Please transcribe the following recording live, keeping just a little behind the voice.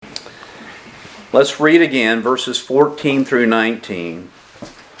Let's read again verses 14 through 19.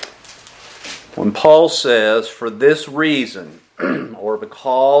 When Paul says, "For this reason," or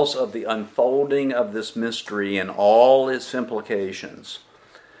because of the unfolding of this mystery and all its implications,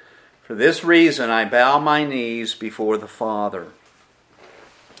 "For this reason I bow my knees before the Father,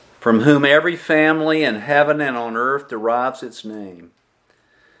 from whom every family in heaven and on earth derives its name,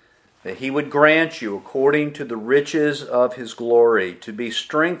 that He would grant you, according to the riches of His glory, to be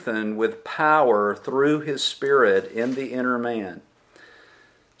strengthened with power through His Spirit in the inner man,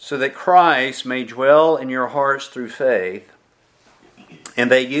 so that Christ may dwell in your hearts through faith,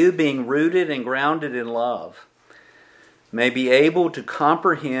 and that you, being rooted and grounded in love, may be able to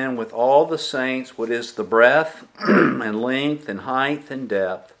comprehend with all the saints what is the breadth and length and height and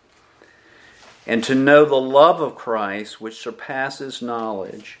depth, and to know the love of Christ which surpasses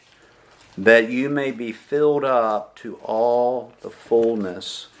knowledge, that you may be filled up to all the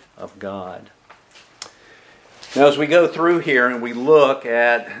fullness of God." Now, as we go through here and we look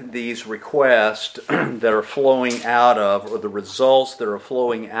at these requests that are flowing out of, or the results that are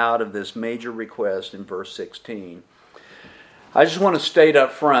flowing out of this major request in verse 16, I just want to state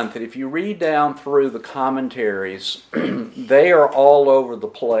up front that if you read down through the commentaries, they are all over the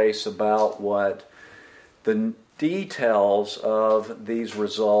place about what the details of these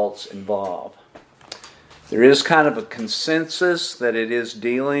results involve. There is kind of a consensus that it is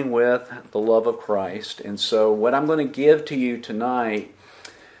dealing with the love of Christ. And so what I'm going to give to you tonight,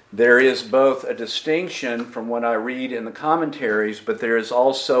 there is both a distinction from what I read in the commentaries, but there is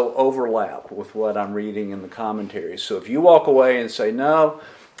also overlap with what I'm reading in the commentaries. So if you walk away and say, "No,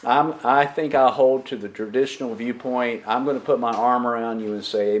 I think I hold to the traditional viewpoint," I'm going to put my arm around you and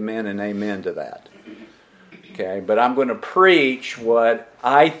say amen and amen to that. Okay, but I'm going to preach what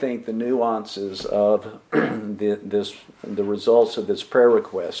I think the nuances of the results of this prayer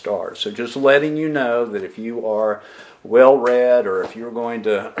request are. So just letting you know that if you are well read, or if you're going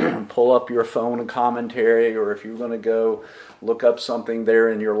to pull up your phone and commentary, or if you're going to go look up something there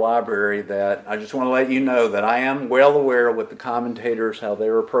in your library, that I just want to let you know that I am well aware with the commentators, how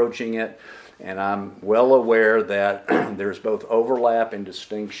they're approaching it. And I'm well aware that there's both overlap and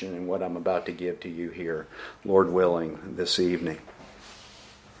distinction in what I'm about to give to you here, Lord willing, this evening.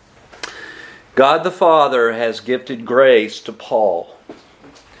 God the Father has gifted grace to Paul.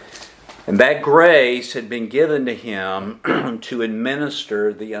 And that grace had been given to him to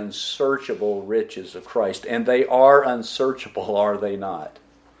administer the unsearchable riches of Christ. And they are unsearchable, are they not?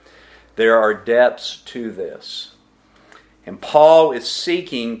 There are depths to this. And Paul is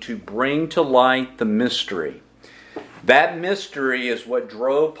seeking to bring to light the mystery. That mystery is what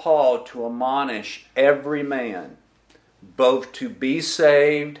drove Paul to admonish every man, both to be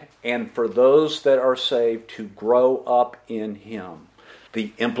saved and for those that are saved to grow up in Him.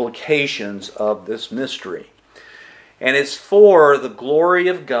 The implications of this mystery. And it's for the glory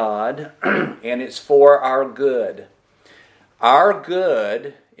of God, and it's for our good. Our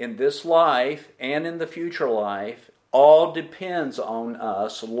good in this life and in the future life all depends on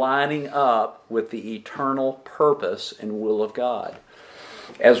us lining up with the eternal purpose and will of God.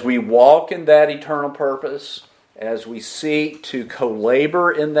 As we walk in that eternal purpose, as we seek to co-labor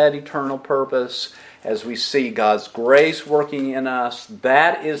in that eternal purpose, as we see God's grace working in us,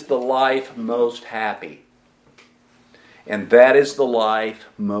 that is the life most happy. And that is the life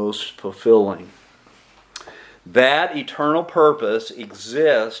most fulfilling. That eternal purpose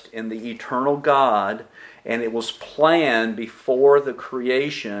exists in the eternal God, and it was planned before the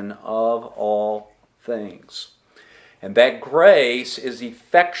creation of all things. And that grace is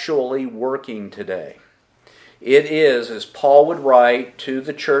effectually working today. It is, as Paul would write to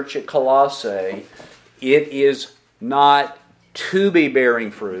the church at Colossae, it is not to be bearing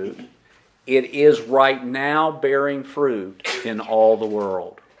fruit. It is right now bearing fruit in all the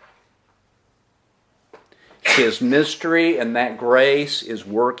world. His mystery and that grace is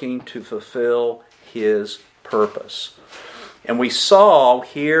working to fulfill His purpose. And we saw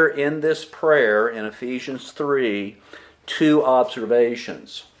here in this prayer in Ephesians 3 two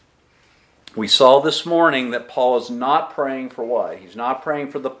observations. We saw this morning that Paul is not praying for what? He's not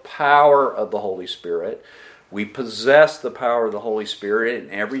praying for the power of the Holy Spirit. We possess the power of the Holy Spirit in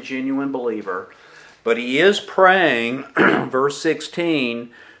every genuine believer. But he is praying, verse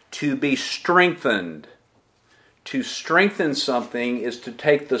 16, to be strengthened. To strengthen something is to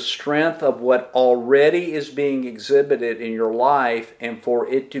take the strength of what already is being exhibited in your life and for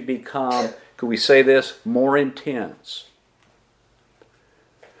it to become, could we say this, more intense,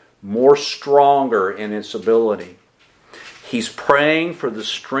 more stronger in its ability. He's praying for the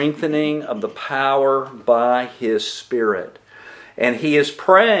strengthening of the power by His Spirit. And he is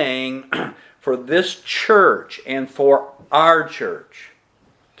praying for this church and for our church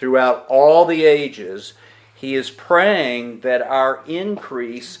throughout all the ages, he is praying that our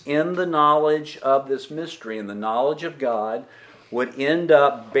increase in the knowledge of this mystery and the knowledge of God would end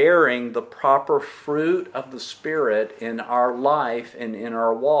up bearing the proper fruit of the Spirit in our life and in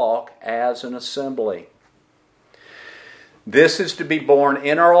our walk as an assembly. This is to be born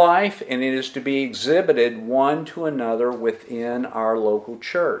in our life, and it is to be exhibited one to another within our local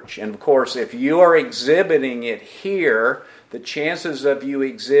church. And of course, if you are exhibiting it here, the chances of you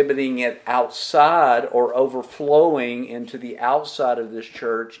exhibiting it outside or overflowing into the outside of this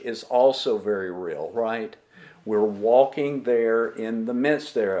church is also very real, right? We're walking there in the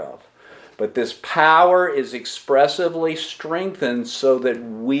midst thereof. But this power is expressively strengthened so that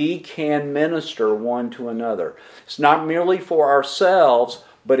we can minister one to another. It's not merely for ourselves,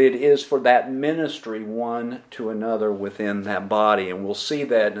 but it is for that ministry one to another within that body. And we'll see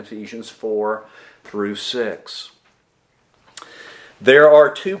that in Ephesians 4 through 6. There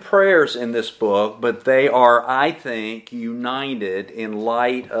are two prayers in this book, but they are, I think, united in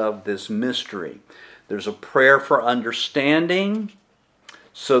light of this mystery. There's a prayer for understanding,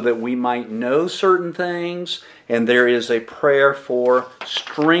 so that we might know certain things, and there is a prayer for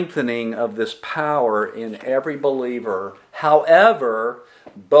strengthening of this power in every believer. However,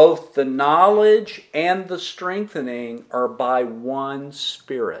 both the knowledge and the strengthening are by one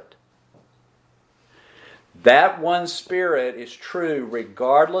Spirit. That one Spirit is true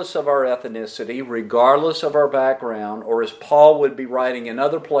regardless of our ethnicity, regardless of our background, or as Paul would be writing in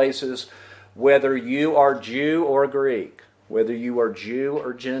other places, whether you are Jew or Greek. Whether you are Jew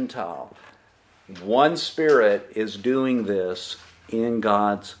or Gentile, one Spirit is doing this in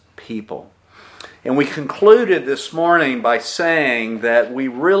God's people. And we concluded this morning by saying that we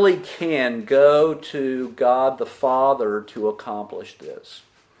really can go to God the Father to accomplish this.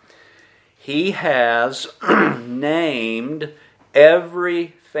 He has named every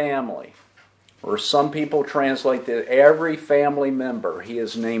family, or some people translate that every family member. He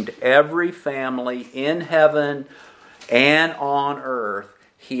has named every family in heaven and on earth.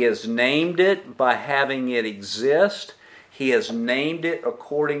 He has named it by having it exist. He has named it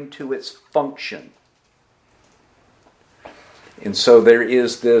according to its function. And so there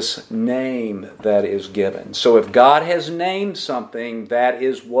is this name that is given. So if God has named something, that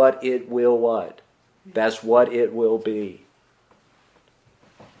is what it will what? That's what it will be.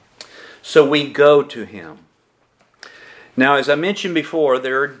 So we go to Him. Now, as I mentioned before,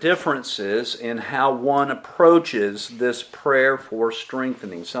 there are differences in how one approaches this prayer for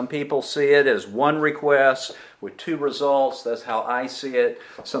strengthening. Some people see it as one request with two results. That's how I see it.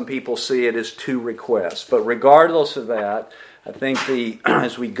 Some people see it as two requests. But regardless of that, I think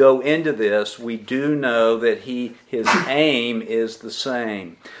as we go into this, we do know that his aim is the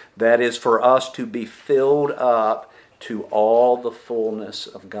same. That is for us to be filled up to all the fullness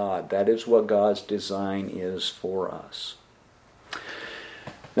of God. That is what God's design is for us.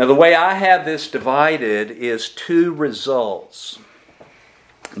 Now, the way I have this divided is two results.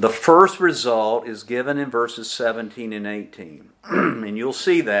 The first result is given in verses 17 and 18. And you'll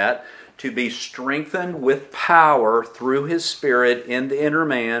see that, to be strengthened with power through His Spirit in the inner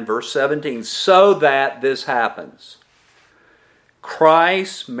man, verse 17, so that this happens.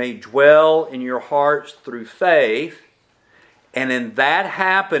 Christ may dwell in your hearts through faith, and in that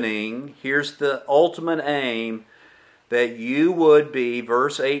happening, here's the ultimate aim, that you would be,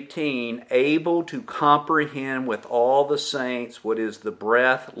 verse 18, able to comprehend with all the saints what is the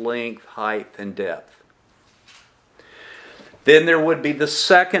breadth, length, height, and depth. Then there would be the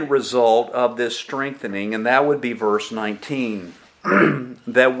second result of this strengthening, and that would be verse 19.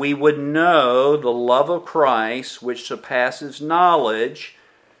 That we would know the love of Christ, which surpasses knowledge,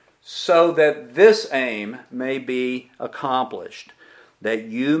 so that this aim may be accomplished, that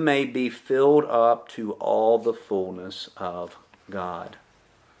you may be filled up to all the fullness of God.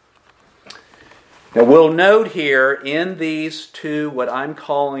 Now we'll note here in these two, what I'm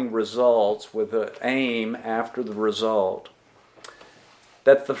calling results, with an aim after the result,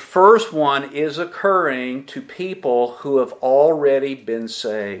 that the first one is occurring to people who have already been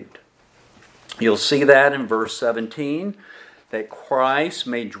saved. You'll see that in verse 17, that Christ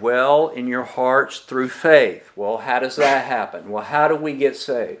may dwell in your hearts through faith. Well, how does that happen? Well, how do we get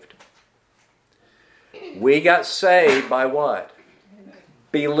saved? We got saved by what?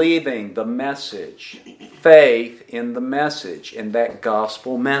 Believing the message. Faith in the message, in that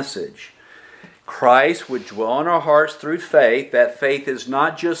gospel message. Christ would dwell in our hearts through faith. That faith is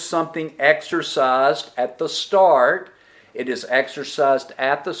not just something exercised at the start. It is exercised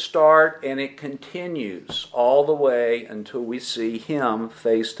at the start, and it continues all the way until we see Him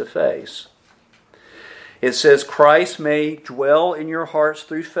face to face. It says, Christ may dwell in your hearts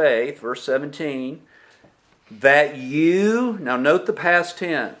through faith, verse 17, that you, now note the past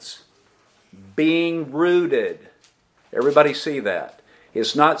tense, being rooted. Everybody see that?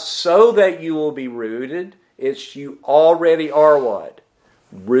 It's not so that you will be rooted, it's you already are what?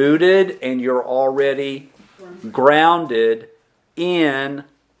 Rooted, and you're already grounded in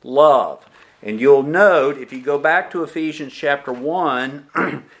love. And you'll note, if you go back to Ephesians chapter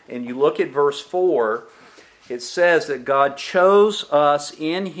 1, and you look at verse 4, it says that God chose us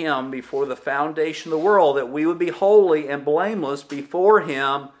in Him before the foundation of the world, that we would be holy and blameless before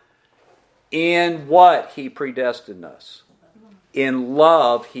Him in what He predestined us. In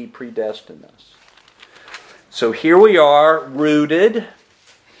love He predestined us. So here we are, rooted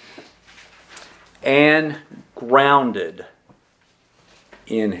and grounded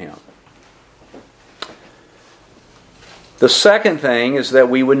in Him. The second thing is that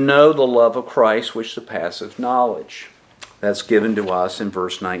we would know the love of Christ which surpasses knowledge. That's given to us in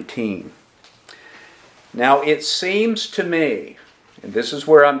verse 19. Now it seems to me, and this is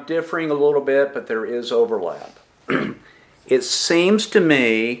where I'm differing a little bit, but there is overlap. It seems to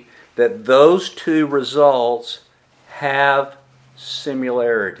me that those two results have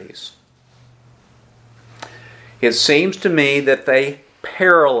similarities. It seems to me that they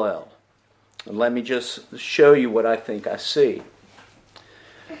parallel. And let me just show you what I think I see.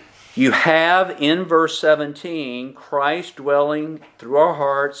 You have in verse 17 Christ dwelling through our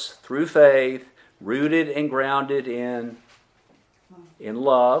hearts through faith, rooted and grounded in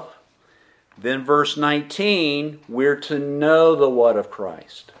love. Then verse 19, we're to know the what of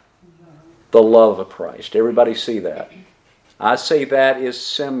Christ? The love of Christ. Everybody see that? I say that is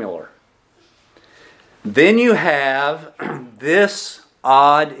similar. Then you have this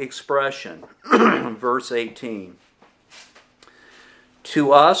odd expression, verse 18.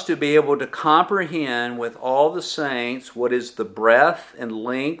 To us to be able to comprehend with all the saints what is the breadth and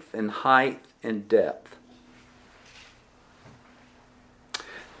length and height and depth.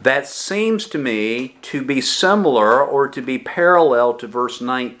 That seems to me to be similar or to be parallel to verse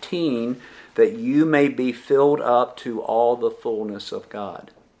 19, that you may be filled up to all the fullness of God.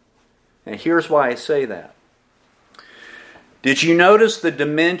 And here's why I say that. Did you notice the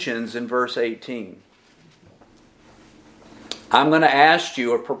dimensions in verse 18? I'm going to ask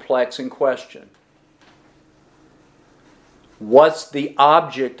you a perplexing question. What's the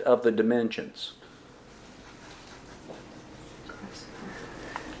object of the dimensions?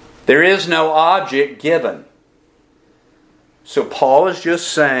 There is no object given. So Paul is just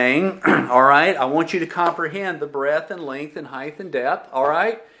saying, all right, I want you to comprehend the breadth and length and height and depth, all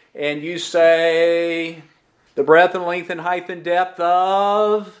right? And you say the breadth and length and height and depth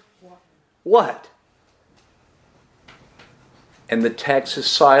of what? And the text is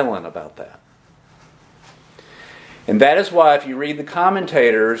silent about that. And that is why if you read the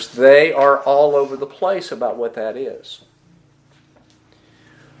commentators, they are all over the place about what that is.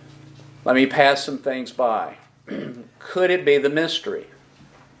 Let me pass some things by. Could it be the mystery?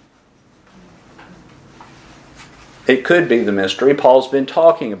 It could be the mystery. Paul's been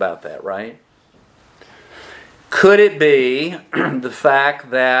talking about that, right? Could it be the fact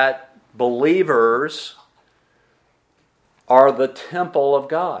that believers are the temple of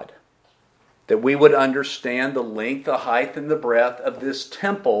God? That we would understand the length, the height, and the breadth of this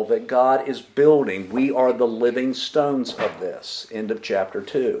temple that God is building. We are the living stones of this. End of chapter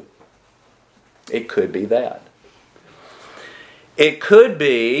 2. It could be that. It could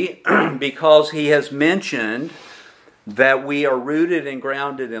be because he has mentioned that we are rooted and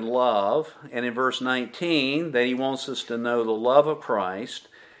grounded in love, and in verse 19, that he wants us to know the love of Christ,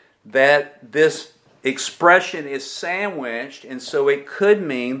 that this expression is sandwiched, and so it could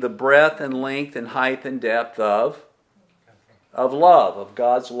mean the breadth and length and height and depth of love, of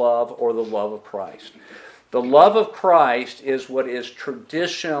God's love or the love of Christ. The love of Christ is what is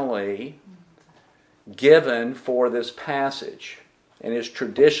traditionally given for this passage, and is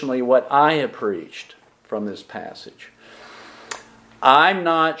traditionally what I have preached from this passage. I'm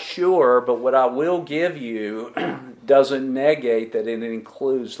not sure, but what I will give you doesn't negate that it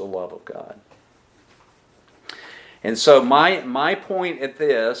includes the love of God. And so my point at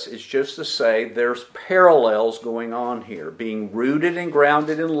this is just to say there's parallels going on here. Being rooted and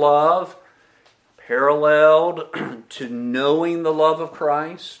grounded in love, paralleled to knowing the love of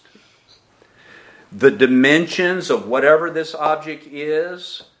Christ. The dimensions of whatever this object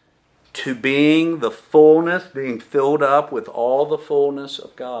is, to being the fullness, being filled up with all the fullness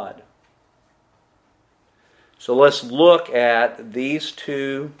of God. So let's look at these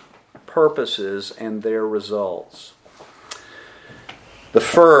two purposes and their results. The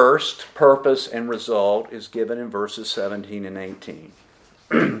first purpose and result is given in verses 17 and 18.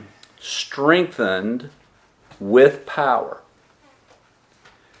 Strengthened with power,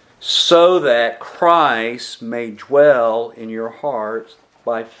 so that Christ may dwell in your hearts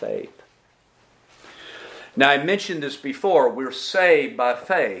by faith. Now, I mentioned this before. We're saved by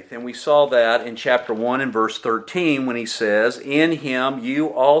faith, and we saw that in chapter 1 and verse 13 when he says, "In him you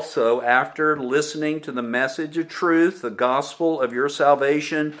also, after listening to the message of truth, the gospel of your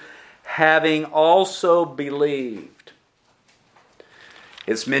salvation, having also believed."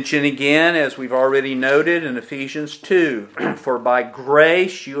 It's mentioned again, as we've already noted, in Ephesians 2. "For by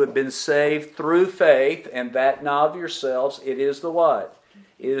grace you have been saved through faith, and that not of yourselves." It is the what?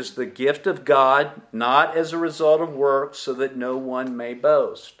 It is the gift of God, not as a result of works, so that no one may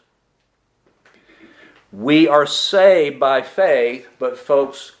boast. We are saved by faith, but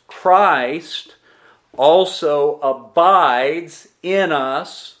folks, Christ also abides in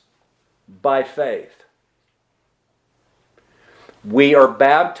us by faith. We are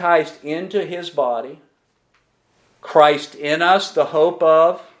baptized into His body. Christ in us, the hope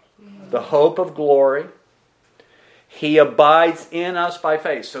of glory. He abides in us by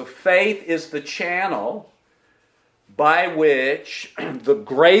faith. So faith is the channel by which the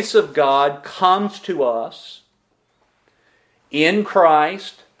grace of God comes to us in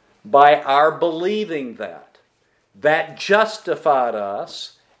Christ by our believing that. That justified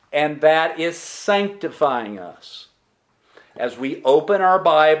us, and that is sanctifying us. As we open our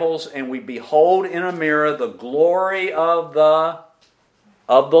Bibles and we behold in a mirror the glory of the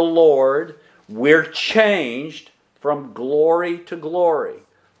Lord, we're changed from glory to glory.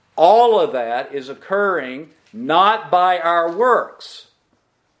 All of that is occurring not by our works,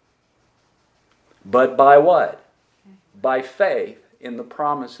 but by what? By faith in the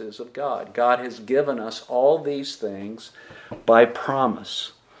promises of God. God has given us all these things by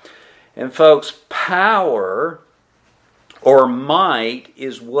promise. And folks, power or might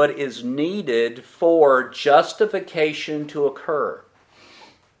is what is needed for justification to occur.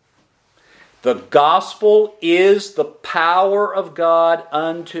 The gospel is the power of God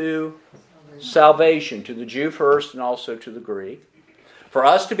unto salvation, to the Jew first and also to the Greek. For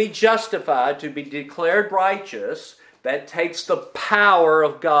us to be justified, to be declared righteous, that takes the power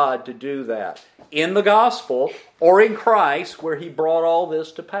of God to do that. In the gospel or in Christ, where He brought all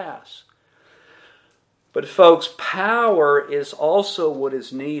this to pass. But folks, power is also what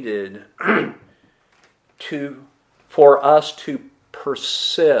is needed for us to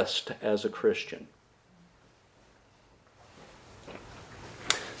persist as a Christian.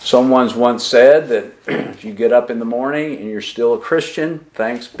 Someone's once said that if you get up in the morning and you're still a Christian,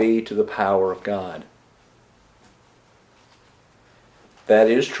 thanks be to the power of God. That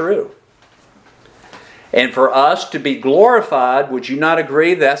is true. And for us to be glorified, would you not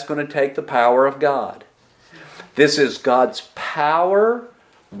agree that's going to take the power of God? This is God's power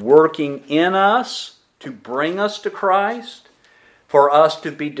working in us to bring us to Christ, for us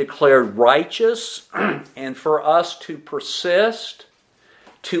to be declared righteous, and for us to persist,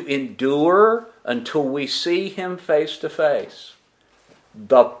 to endure until we see Him face to face.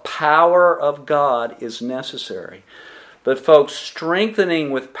 The power of God is necessary. But folks,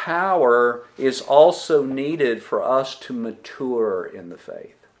 strengthening with power is also needed for us to mature in the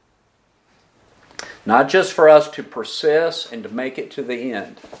faith. Not just for us to persist and to make it to the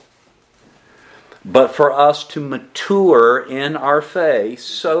end, but for us to mature in our faith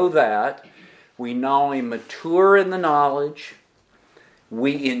so that we not only mature in the knowledge,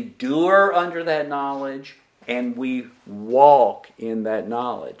 we endure under that knowledge, and we walk in that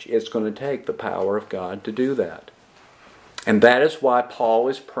knowledge. It's going to take the power of God to do that. And that is why Paul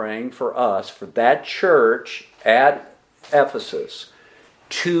is praying for us, for that church at Ephesus,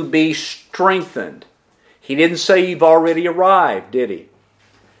 to be strengthened. He didn't say you've already arrived, did he?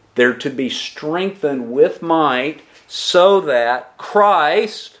 They're to be strengthened with might so that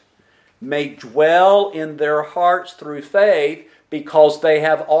Christ may dwell in their hearts through faith, because they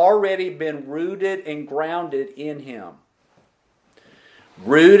have already been rooted and grounded in Him.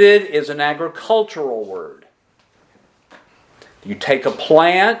 Rooted is an agricultural word. You take a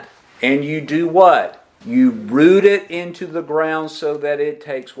plant and you do what? You root it into the ground so that it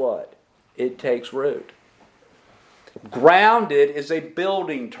takes what? It takes root. Grounded is a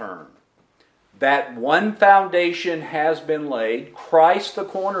building term. That one foundation has been laid, Christ the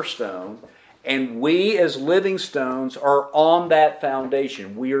cornerstone, and we as living stones are on that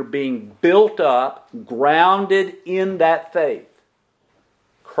foundation. We are being built up, grounded in that faith.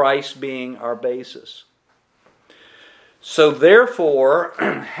 Christ being our basis. So therefore,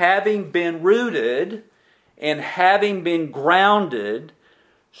 having been rooted and having been grounded,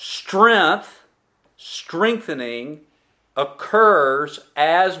 strengthening occurs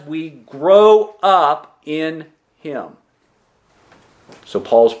as we grow up in Him. So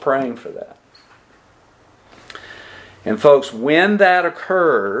Paul's praying for that. And folks, when that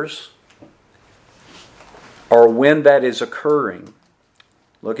occurs, or when that is occurring,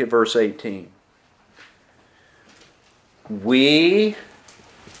 look at verse 18. We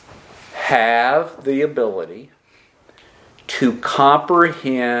have the ability to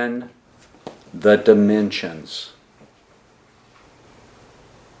comprehend the dimensions.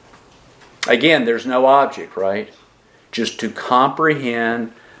 Again, there's no object, right? Just to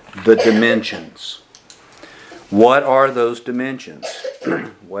comprehend the dimensions. What are those dimensions?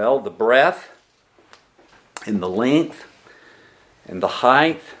 Well, the breadth and the length and the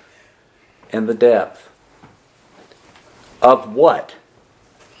height and the depth. Of what?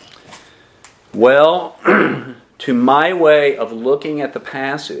 Well, to my way of looking at the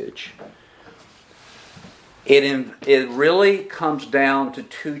passage, it really comes down to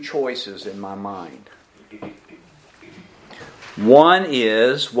two choices in my mind. One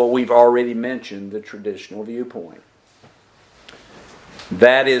is what we've already mentioned, the traditional viewpoint.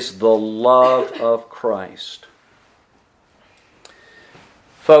 That is the love of Christ.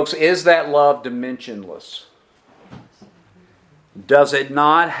 Folks, is that love dimensionless? Does it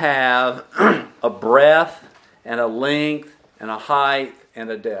not have a breadth and a length and a height and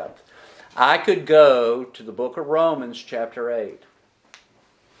a depth? I could go to the book of Romans chapter 8,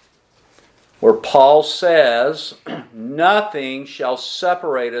 where Paul says, nothing shall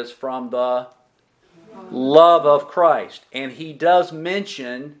separate us from the love of Christ. And he does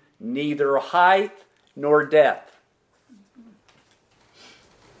mention neither height nor depth.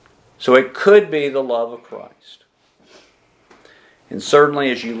 So it could be the love of Christ. And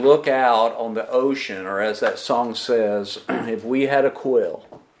certainly as you look out on the ocean, or as that song says, if we had a quill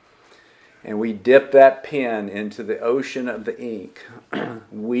and we dipped that pen into the ocean of the ink,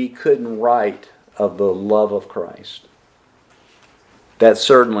 we couldn't write of the love of Christ. That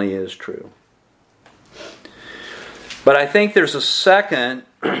certainly is true. But I think there's a second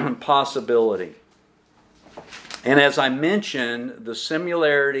possibility. And as I mentioned, the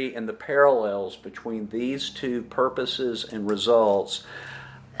similarity and the parallels between these two purposes and results,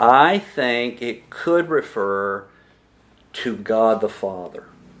 I think it could refer to God the Father.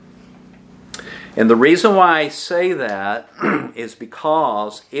 And the reason why I say that is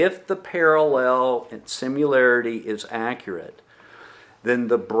because if the parallel and similarity is accurate, then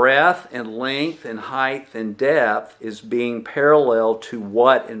the breadth and length and height and depth is being parallel to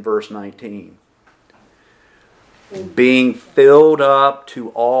what in verse 19? Being filled up to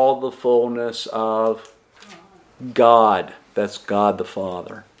all the fullness of God. That's God the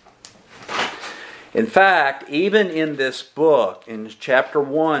Father. In fact, even in this book, in chapter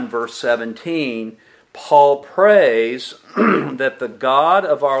 1, verse 17, Paul prays that the God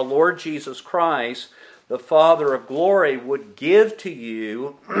of our Lord Jesus Christ, the Father of glory, would give to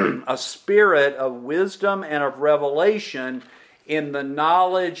you a spirit of wisdom and of revelation in the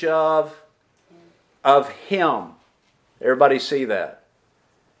knowledge of Him. Everybody see that?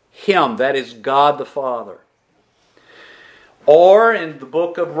 Him, that is God the Father. Or in the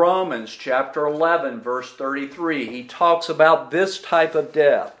book of Romans, chapter 11, verse 33, he talks about this type of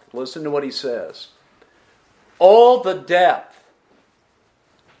depth. Listen to what he says. All the depth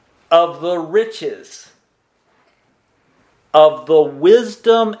of the riches of the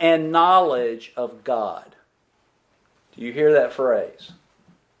wisdom and knowledge of God. Do you hear that phrase?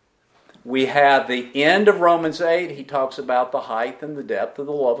 We have the end of Romans 8. He talks about the height and the depth of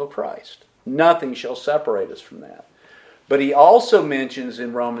the love of Christ. Nothing shall separate us from that. But he also mentions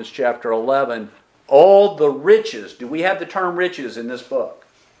in Romans chapter 11 all the riches. Do we have the term riches in this book?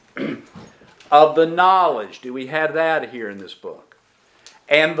 Of the knowledge. Do we have that here in this book?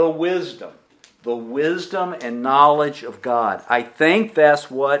 And the wisdom. The wisdom and knowledge of God. I think that's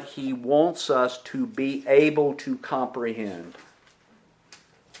what he wants us to be able to comprehend.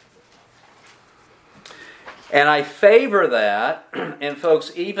 And I favor that, and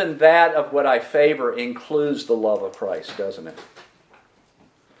folks, even that of what I favor includes the love of Christ, doesn't it?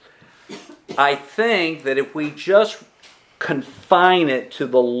 I think that if we just confine it to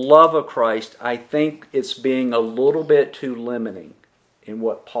the love of Christ, I think it's being a little bit too limiting in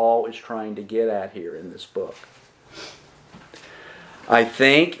what Paul is trying to get at here in this book. I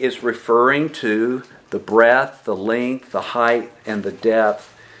think it's referring to the breadth, the length, the height, and the depth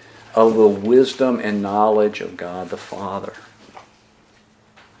of the wisdom and knowledge of God the Father.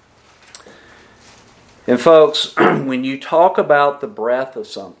 And folks, when you talk about the breadth of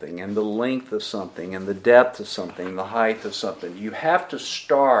something and the length of something and the depth of something, the height of something, you have to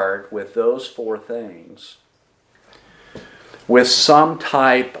start with those four things with some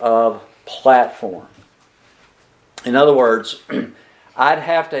type of platform. In other words, I'd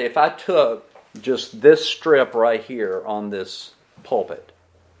have to, if I took just this strip right here on this pulpit,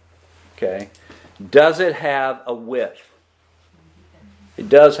 okay, does it have a width? It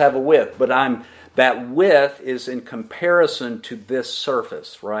does have a width, but that width is in comparison to this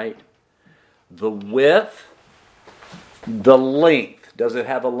surface, right? The width, the length. Does it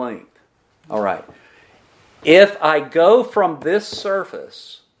have a length? All right. If I go from this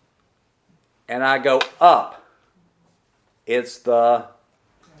surface and I go up, it's the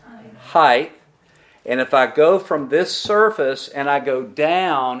height. And if I go from this surface and I go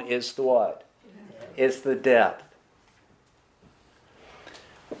down, it's the what? It's the depth.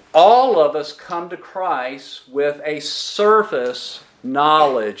 All of us come to Christ with a surface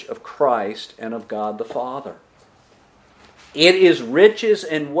knowledge of Christ and of God the Father. It is riches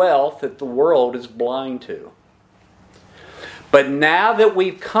and wealth that the world is blind to. But now that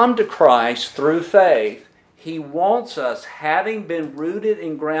we've come to Christ through faith, He wants us, having been rooted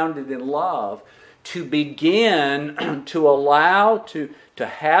and grounded in love, to begin to allow to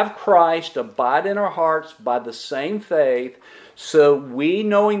have Christ abide in our hearts by the same faith. So we,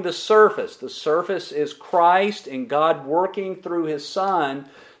 knowing the surface is Christ and God working through His Son,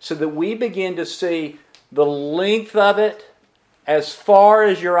 so that we begin to see the length of it as far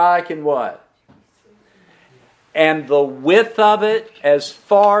as your eye can what? And the width of it as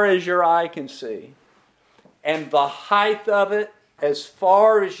far as your eye can see. And the height of it as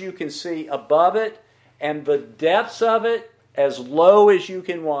far as you can see above it. And the depths of it as low as you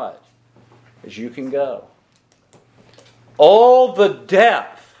can what? As you can go. All the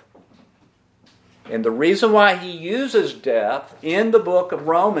depth. And the reason why he uses depth in the book of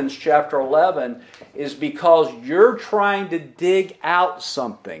Romans chapter 11 is because you're trying to dig out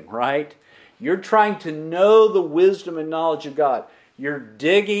something, right? You're trying to know the wisdom and knowledge of God. You're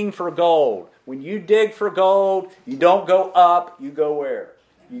digging for gold. When you dig for gold, you don't go up, you go where?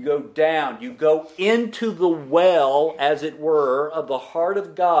 You go down. You go into the well, as it were, of the heart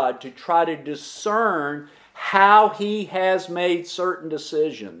of God to try to discern how He has made certain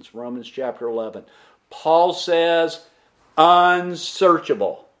decisions. Romans chapter 11. Paul says,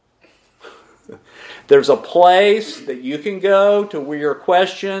 unsearchable. There's a place that you can go to where your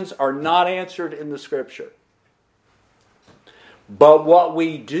questions are not answered in the Scripture. But what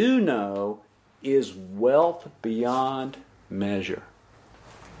we do know is wealth beyond measure.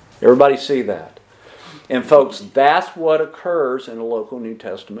 Everybody see that? And folks, that's what occurs in a local New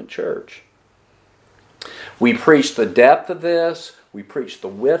Testament church. We preach the depth of this. We preach the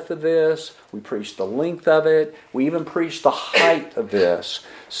width of this. We preach the length of it. We even preach the height of this,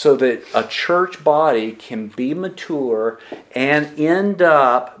 so that a church body can be mature and end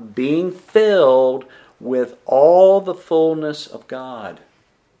up being filled with all the fullness of God,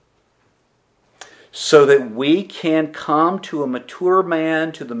 so that we can come to a mature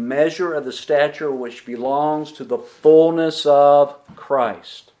man, to the measure of the stature which belongs to the fullness of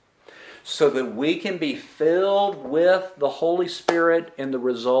Christ, so that we can be filled with the Holy Spirit and the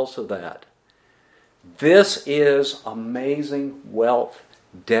results of that. This is amazing wealth,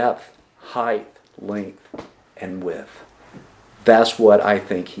 depth, height, length, and width. That's what I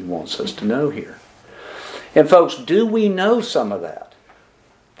think he wants us to know here. And folks, do we know some of that?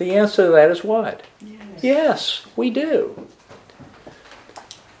 The answer to that is what? Yes, we do.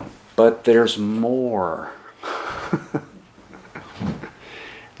 But there's more.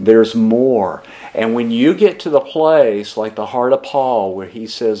 There's more. And when you get to the place like the heart of Paul where he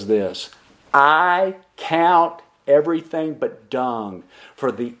says this, I count everything but dung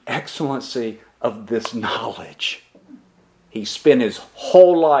for the excellency of this knowledge. He spent his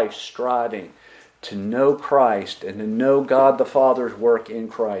whole life striving to know Christ and to know God the Father's work in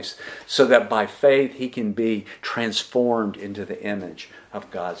Christ, so that by faith he can be transformed into the image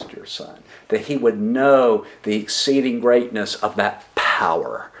of God's dear Son. That he would know the exceeding greatness of that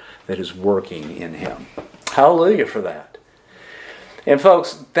power that is working in him. Hallelujah for that. And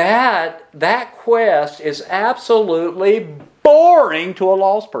folks, that quest is absolutely boring to a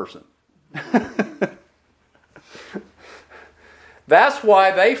lost person. That's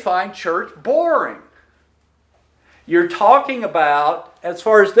why they find church boring. You're talking about, as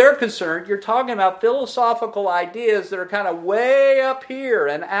far as they're concerned, you're talking about philosophical ideas that are kind of way up here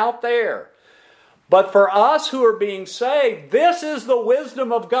and out there. But for us who are being saved, this is the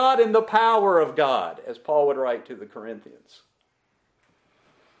wisdom of God and the power of God, as Paul would write to the Corinthians.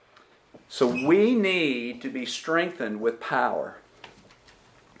 So we need to be strengthened with power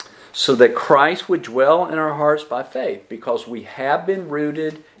so that Christ would dwell in our hearts by faith, because we have been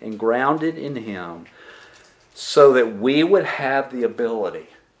rooted and grounded in Him, so that we would have the ability,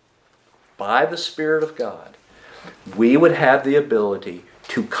 by the Spirit of God, we would have the ability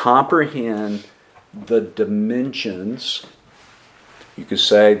to comprehend the dimensions. You could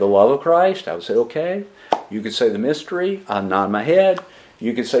say the love of Christ, I would say okay. You could say the mystery, I'm nodding my head.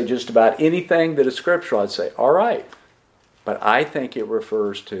 You could say just about anything that is scriptural, I'd say, all right. But I think it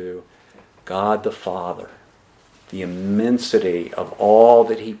refers to God the Father, the immensity of all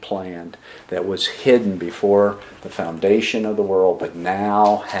that He planned that was hidden before the foundation of the world, but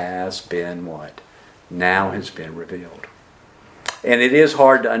now has been what? Now has been revealed. And it is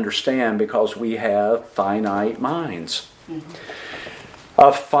hard to understand because we have finite minds. Mm-hmm.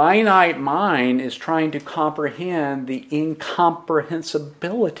 A finite mind is trying to comprehend the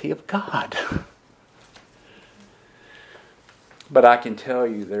incomprehensibility of God. But I can tell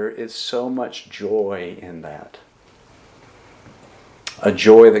you there is so much joy in that. A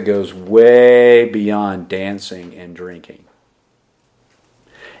joy that goes way beyond dancing and drinking.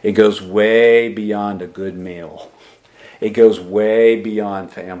 It goes way beyond a good meal. It goes way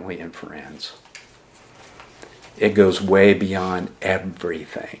beyond family and friends. It goes way beyond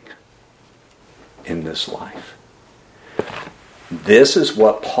everything in this life. This is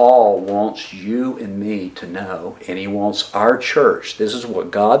what Paul wants you and me to know, and he wants our church. This is what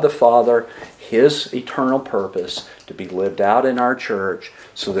God the Father, His eternal purpose, to be lived out in our church,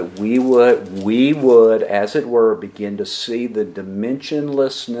 so that we would, as it were, begin to see the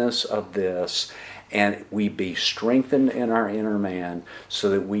dimensionlessness of this, and we be strengthened in our inner man, so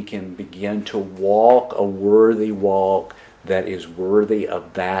that we can begin to walk a worthy walk that is worthy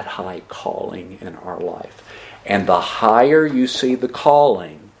of that high calling in our life. And the higher you see the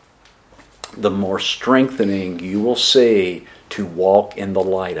calling, the more strengthening you will see to walk in the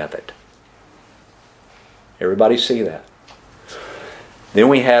light of it. Everybody see that? Then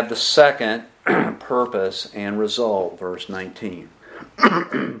we have the second purpose and result, verse 19.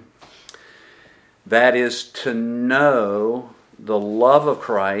 That is to know the love of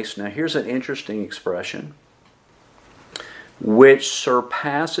Christ. Now here's an interesting expression. Which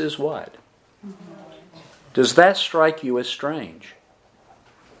surpasses what? Does that strike you as strange?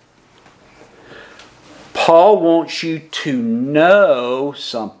 Paul wants you to know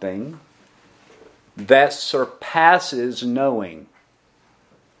something that surpasses knowing.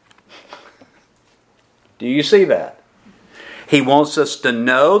 Do you see that? He wants us to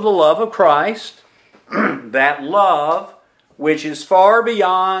know the love of Christ, that love which is far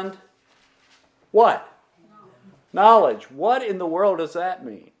beyond what? Knowledge. What in the world does that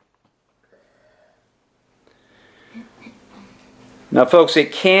mean? Now, folks,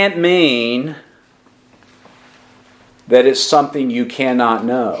 it can't mean that it's something you cannot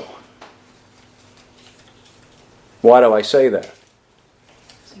know. Why do I say that?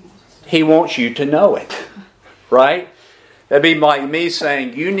 He wants you to know it, right? That'd be like me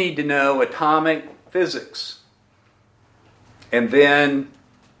saying, you need to know atomic physics. And then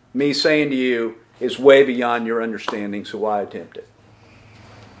me saying to you, it's way beyond your understanding, so why attempt it?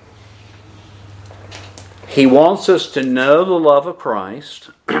 He wants us to know the love of Christ,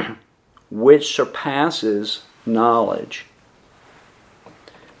 which surpasses knowledge.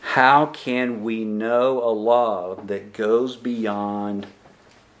 How can we know a love that goes beyond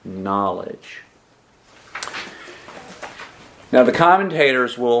knowledge? Now the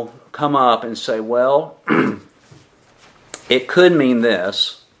commentators will come up and say, well, it could mean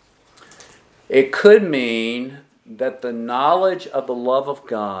this. It could mean that the knowledge of the love of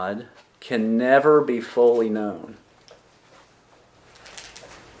God can never be fully known.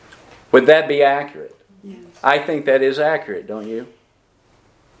 Would that be accurate? Yes. I think that is accurate, don't you?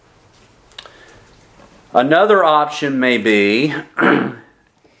 Another option may be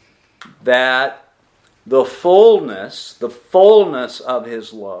that the fullness of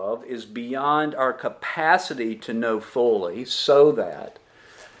His love is beyond our capacity to know fully, so that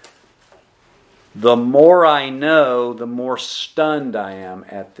the more I know, the more stunned I am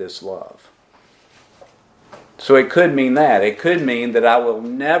at this love. So it could mean that. It could mean that I will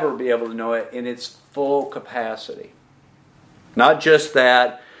never be able to know it in its full capacity. Not just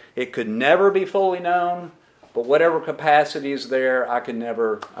that it could never be fully known, but whatever capacity is there, I can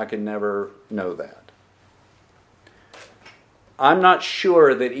never know that. I'm not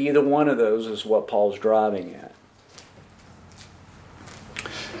sure that either one of those is what Paul's driving at.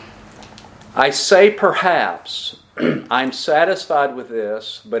 I say perhaps. I'm satisfied with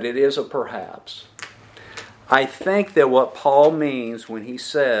this, but it is a perhaps. I think that what Paul means when he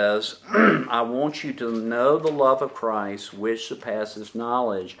says, I want you to know the love of Christ which surpasses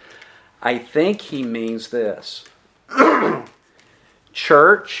knowledge, I think he means this.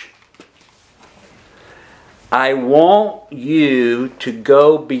 Church, I want you to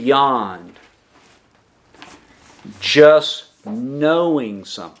go beyond just knowing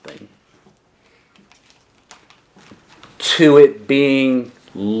something to it being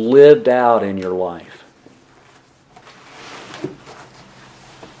lived out in your life.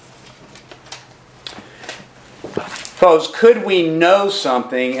 Folks, could we know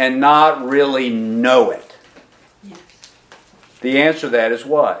something and not really know it? Yes. The answer to that is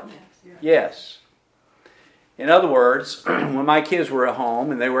what? Yes. In other words, when my kids were at home,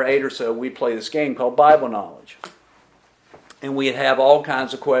 and they were 8 or so, we'd play this game called Bible Knowledge. And we'd have all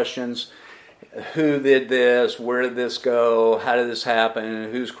kinds of questions. Who did this? Where did this go? How did this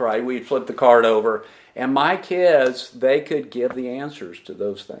happen? Who's Christ? We'd flip the card over. And my kids, they could give the answers to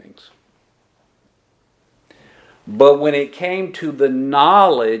those things. But when it came to the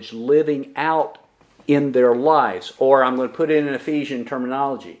knowledge living out in their lives, or I'm going to put it in Ephesian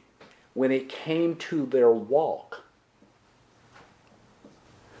terminology, when it came to their walk,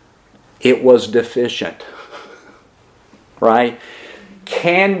 it was deficient. Right?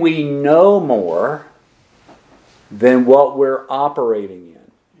 Can we know more than what we're operating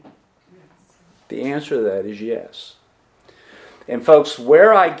in? The answer to that is yes. And folks,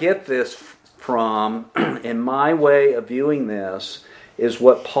 where I get this from, in my way of viewing this, is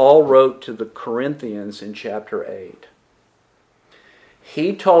what Paul wrote to the Corinthians in chapter 8.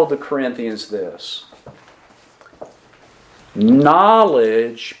 He told the Corinthians this: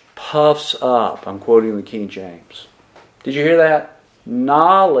 knowledge puffs up. I'm quoting the King James. Did you hear that?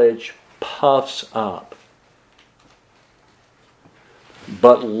 Knowledge puffs up.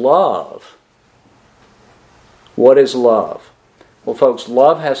 But love, what is love? Well, folks,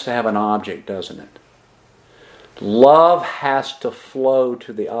 love has to have an object, doesn't it? Love has to flow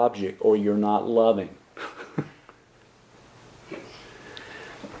to the object, or you're not loving.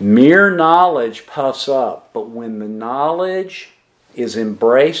 Mere knowledge puffs up, but when the knowledge is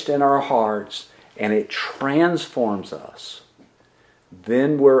embraced in our hearts and it transforms us,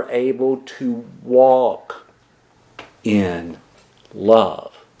 then we're able to walk in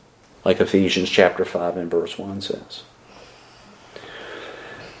love, like Ephesians chapter 5 and verse 1 says.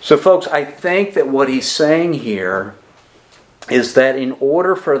 So folks, I think that what he's saying here is that in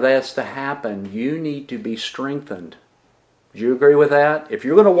order for this to happen, you need to be strengthened. Do you agree with that? If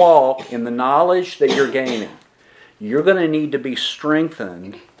you're going to walk in the knowledge that you're gaining, you're going to need to be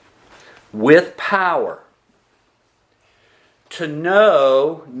strengthened with power to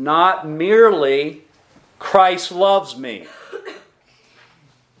know not merely Christ loves me.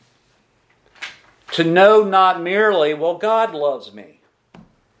 To know not merely, well, God loves me.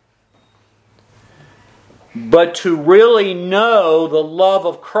 But to really know the love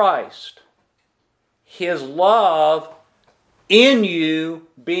of Christ. His love in you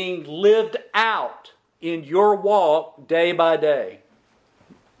being lived out in your walk day by day.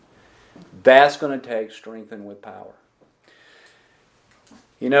 That's going to take strengthened with power.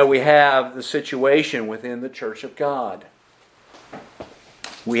 You know, we have the situation within the Church of God.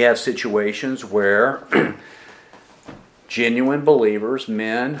 We have situations where genuine believers,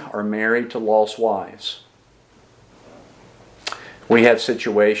 men, are married to lost wives. We have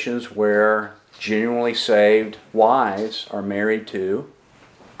situations where genuinely saved wives are married to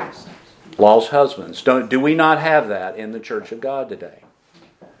lost husbands. Do we not have that in the Church of God today?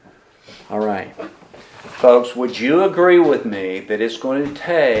 All right. Folks, would you agree with me that it's going to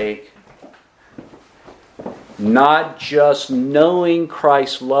take not just knowing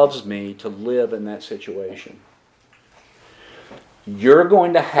Christ loves me to live in that situation? You're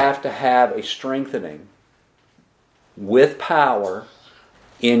going to have a strengthening with power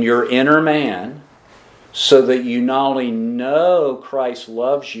in your inner man so that you not only know Christ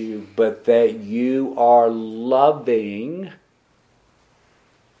loves you, but that you are loving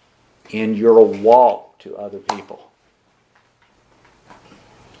in your walk to other people.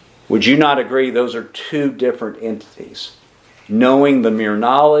 Would you not agree those are two different entities? Knowing the mere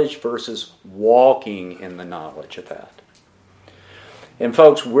knowledge versus walking in the knowledge of that. And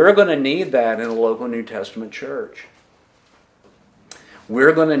folks, we're going to need that in a local New Testament church.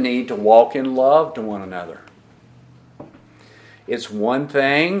 We're going to need to walk in love to one another. It's one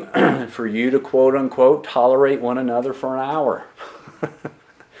thing for you to quote unquote tolerate one another for an hour.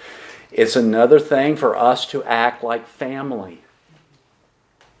 It's another thing for us to act like family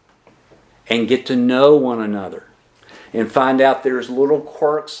and get to know one another. and find out there's little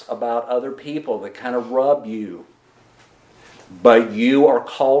quirks about other people that kind of rub you. But you are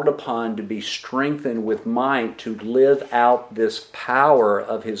called upon to be strengthened with might to live out this power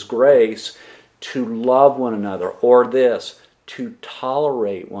of His grace to love one another, or this, to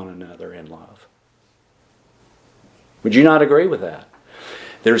tolerate one another in love. Would you not agree with that?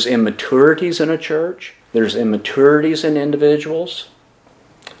 There's immaturities in a church. There's immaturities in individuals.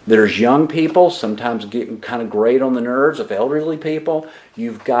 There's young people, sometimes getting kind of grate on the nerves of elderly people.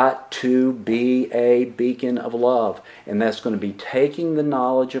 You've got to be a beacon of love. And that's going to be taking the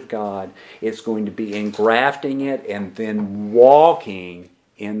knowledge of God. It's going to be engrafting it and then walking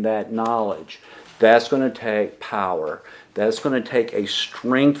in that knowledge. That's going to take power. That's going to take a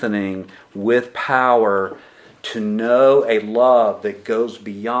strengthening with power to know a love that goes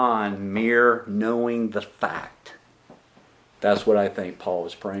beyond mere knowing the fact. That's what I think Paul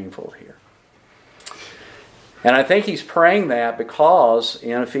is praying for here. And I think he's praying that because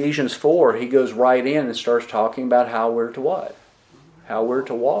in Ephesians 4, he goes right in and starts talking about how we're to what? How we're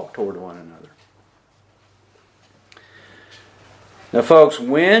to walk toward one another. Now, folks,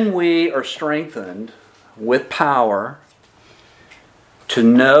 when we are strengthened with power to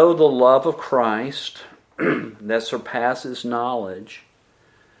know the love of Christ that surpasses knowledge,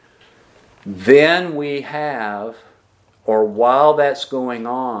 then we have, or while that's going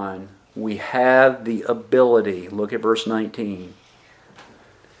on, we have the ability, look at verse 19,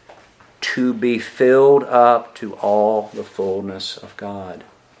 to be filled up to all the fullness of God.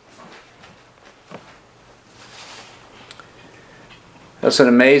 That's an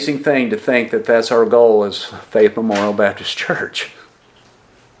amazing thing to think that that's our goal as Faith Memorial Baptist Church.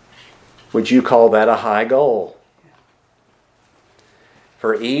 Would you call that a high goal?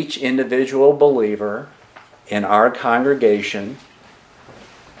 For each individual believer in our congregation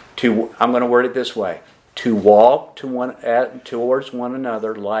to, I'm going to word it this way, to walk towards one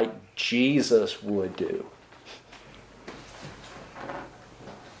another like Jesus would do.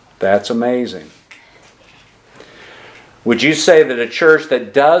 That's amazing. Would you say that a church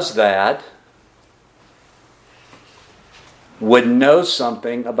that does that would know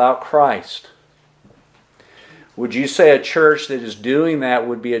something about Christ? Would you say a church that is doing that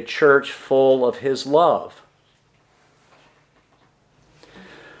would be a church full of His love?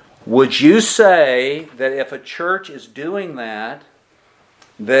 Would you say that if a church is doing that,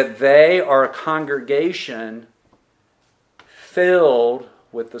 that they are a congregation filled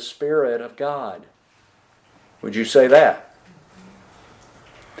with the Spirit of God? Would you say that?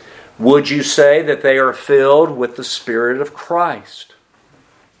 Would you say that they are filled with the Spirit of Christ?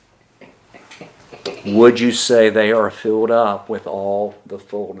 Would you say they are filled up with all the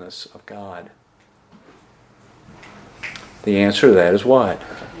fullness of God? The answer to that is what?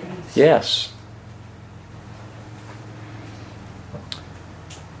 Yes.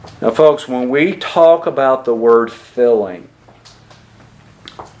 Now, folks, when we talk about the word filling,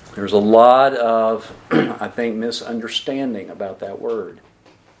 there's a lot of, I think, misunderstanding about that word.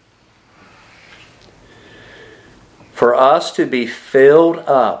 For us to be filled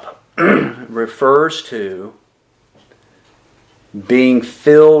up refers to being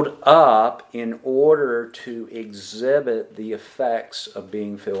filled up in order to exhibit the effects of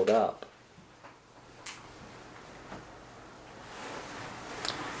being filled up.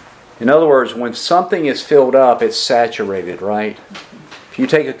 In other words, when something is filled up, it's saturated, right? If you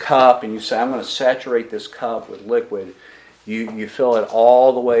take a cup and you say, I'm going to saturate this cup with liquid, you fill it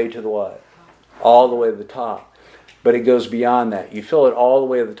all the way to the what? All the way to the top. But it goes beyond that. You fill it all the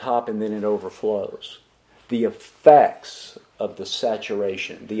way to the top and then it overflows. The effects of the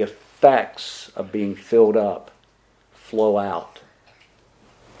saturation, the effects of being filled up, flow out.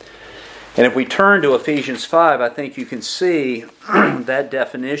 And if we turn to Ephesians 5, I think you can see that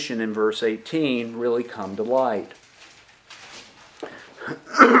definition in verse 18 really come to light.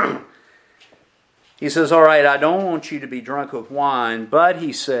 He says, all right, I don't want you to be drunk with wine, but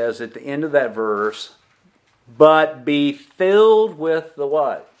he says at the end of that verse, but be filled with the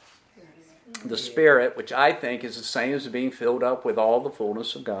what? The Spirit, which I think is the same as being filled up with all the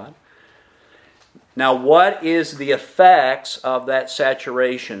fullness of God. Now, what is the effects of that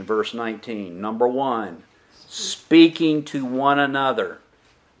saturation? Verse 19. Number 1, speaking to one another.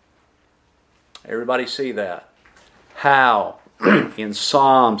 Everybody see that? How? In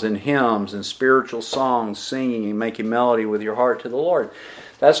psalms and hymns and spiritual songs, singing and making melody with your heart to the Lord.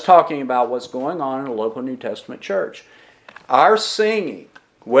 That's talking about what's going on in a local New Testament church. Our singing,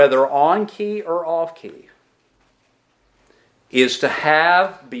 whether on key or off key, is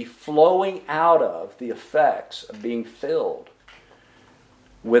to be flowing out of the effects of being filled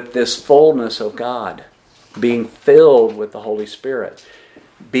with this fullness of God. Being filled with the Holy Spirit.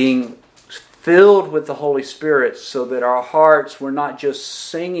 Being filled with the Holy Spirit so that our hearts, we're not just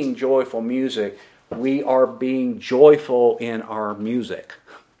singing joyful music, we are being joyful in our music.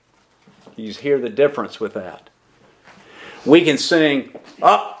 You hear the difference with that. We can sing,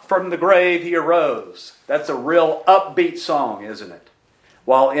 "Up from the grave he arose." That's a real upbeat song, isn't it?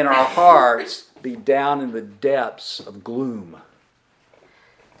 While in our hearts, be down in the depths of gloom.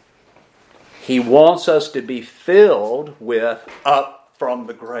 He wants us to be filled with "Up from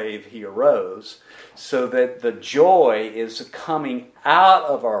the grave he arose," so that the joy is coming out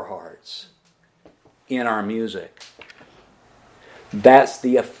of our hearts in our music. That's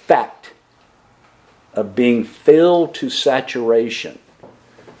the effect of being filled to saturation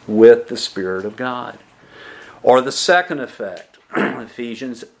with the Spirit of God. Or the second effect,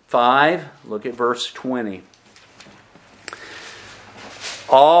 Ephesians 5, look at verse 20.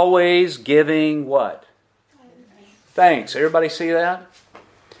 Always giving what? Thanks. Everybody see that?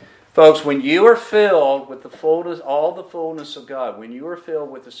 Folks, when you are filled with the fullness, all the fullness of God, when you are filled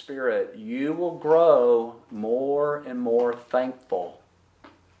with the Spirit, you will grow more and more thankful.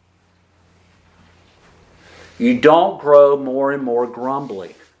 You don't grow more and more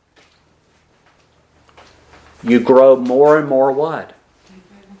grumbly. You grow more and more what?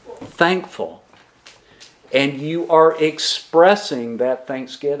 Thankful. And you are expressing that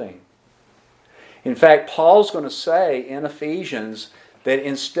thanksgiving. In fact, Paul's going to say in Ephesians that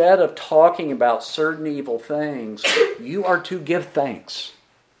instead of talking about certain evil things, you are to give thanks.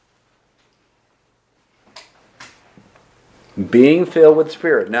 Being filled with the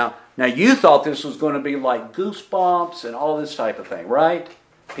Spirit. Now you thought this was going to be like goosebumps and all this type of thing, right?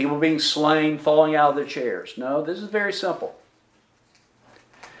 People being slain, falling out of their chairs. No, this is very simple.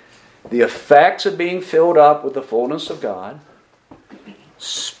 The effects of being filled up with the fullness of God,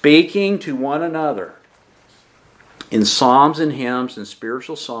 speaking to one another in psalms and hymns and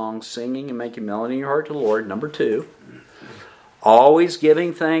spiritual songs, singing and making melody in your heart to the Lord. Number 2, always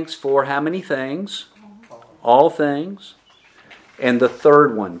giving thanks for how many things? All things. And the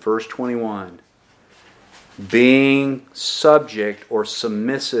third one, verse 21, being subject or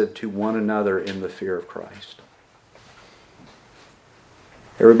submissive to one another in the fear of Christ.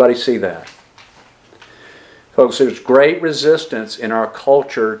 Everybody see that? Folks, there's great resistance in our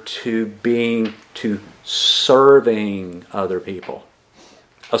culture to serving other people.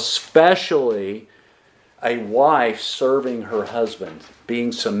 Especially a wife serving her husband,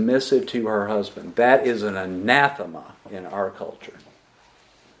 being submissive to her husband. That is an anathema in our culture.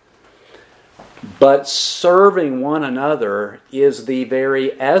 But serving one another is the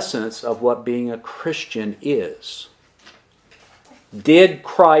very essence of what being a Christian is. Did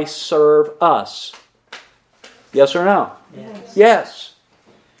Christ serve us? Yes or no? Yes. Yes.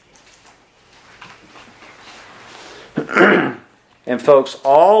 And folks,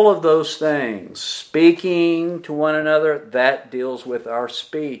 all of those things, speaking to one another, that deals with our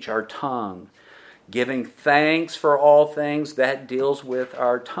speech, our tongue. Giving thanks for all things, that deals with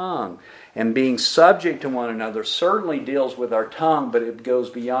our tongue. And being subject to one another certainly deals with our tongue, but it goes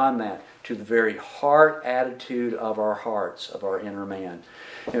beyond that to the very heart attitude of our hearts, of our inner man.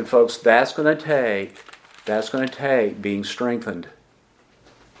 And folks, that's going to take being strengthened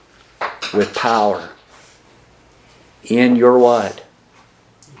with power in your what?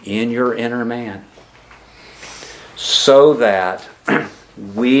 In your inner man. So that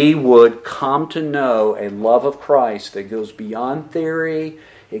we would come to know a love of Christ that goes beyond theory,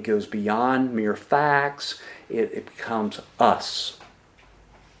 it goes beyond mere facts, it becomes us.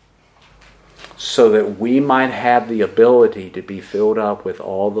 So that we might have the ability to be filled up with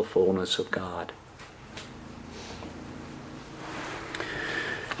all the fullness of God.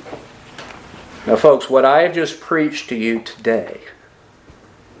 Now, folks, what I have just preached to you today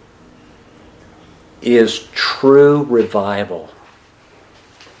is true revival.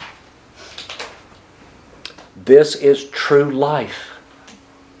 This is true life.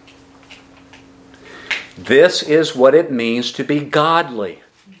 This is what it means to be godly.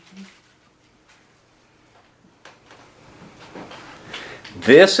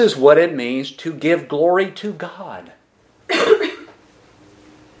 This is what it means to give glory to God.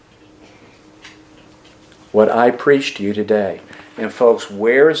 What I preached to you today. And folks,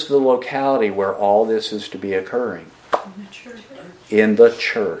 where's the locality where all this is to be occurring? In the church. In the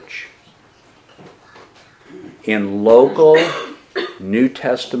church. In local New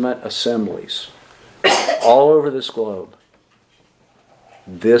Testament assemblies all over this globe.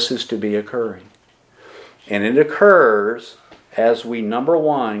 This is to be occurring. And it occurs as we, number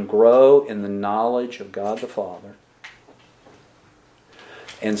one, grow in the knowledge of God the Father.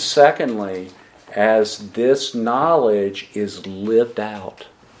 And secondly, as this knowledge is lived out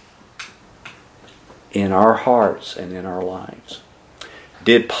in our hearts and in our lives.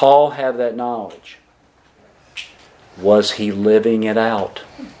 Did Paul have that knowledge? Was he living it out?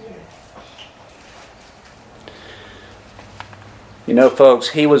 You know, folks,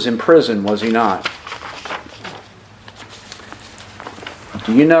 he was in prison, was he not?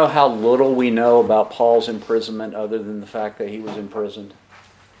 Do you know how little we know about Paul's imprisonment other than the fact that he was imprisoned?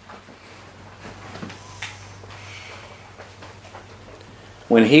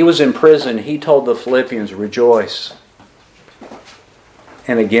 When he was in prison, he told the Philippians, rejoice.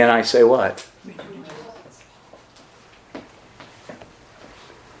 And again I say what?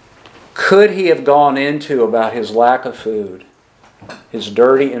 Could he have gone into about his lack of food, his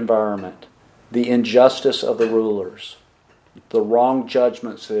dirty environment, the injustice of the rulers, the wrong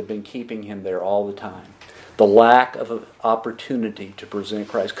judgments that have been keeping him there all the time, the lack of an opportunity to present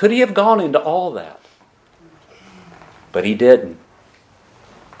Christ? Could he have gone into all that? But he didn't.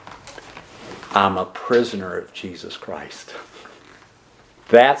 I'm a prisoner of Jesus Christ.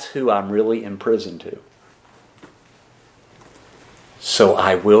 That's who I'm really imprisoned to. So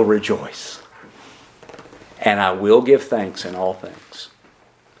I will rejoice. And I will give thanks in all things.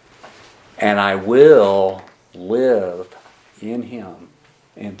 And I will live in Him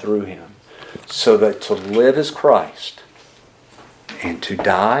and through Him. So that to live is Christ. And to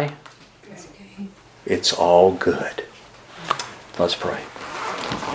die, it's all good. Let's pray.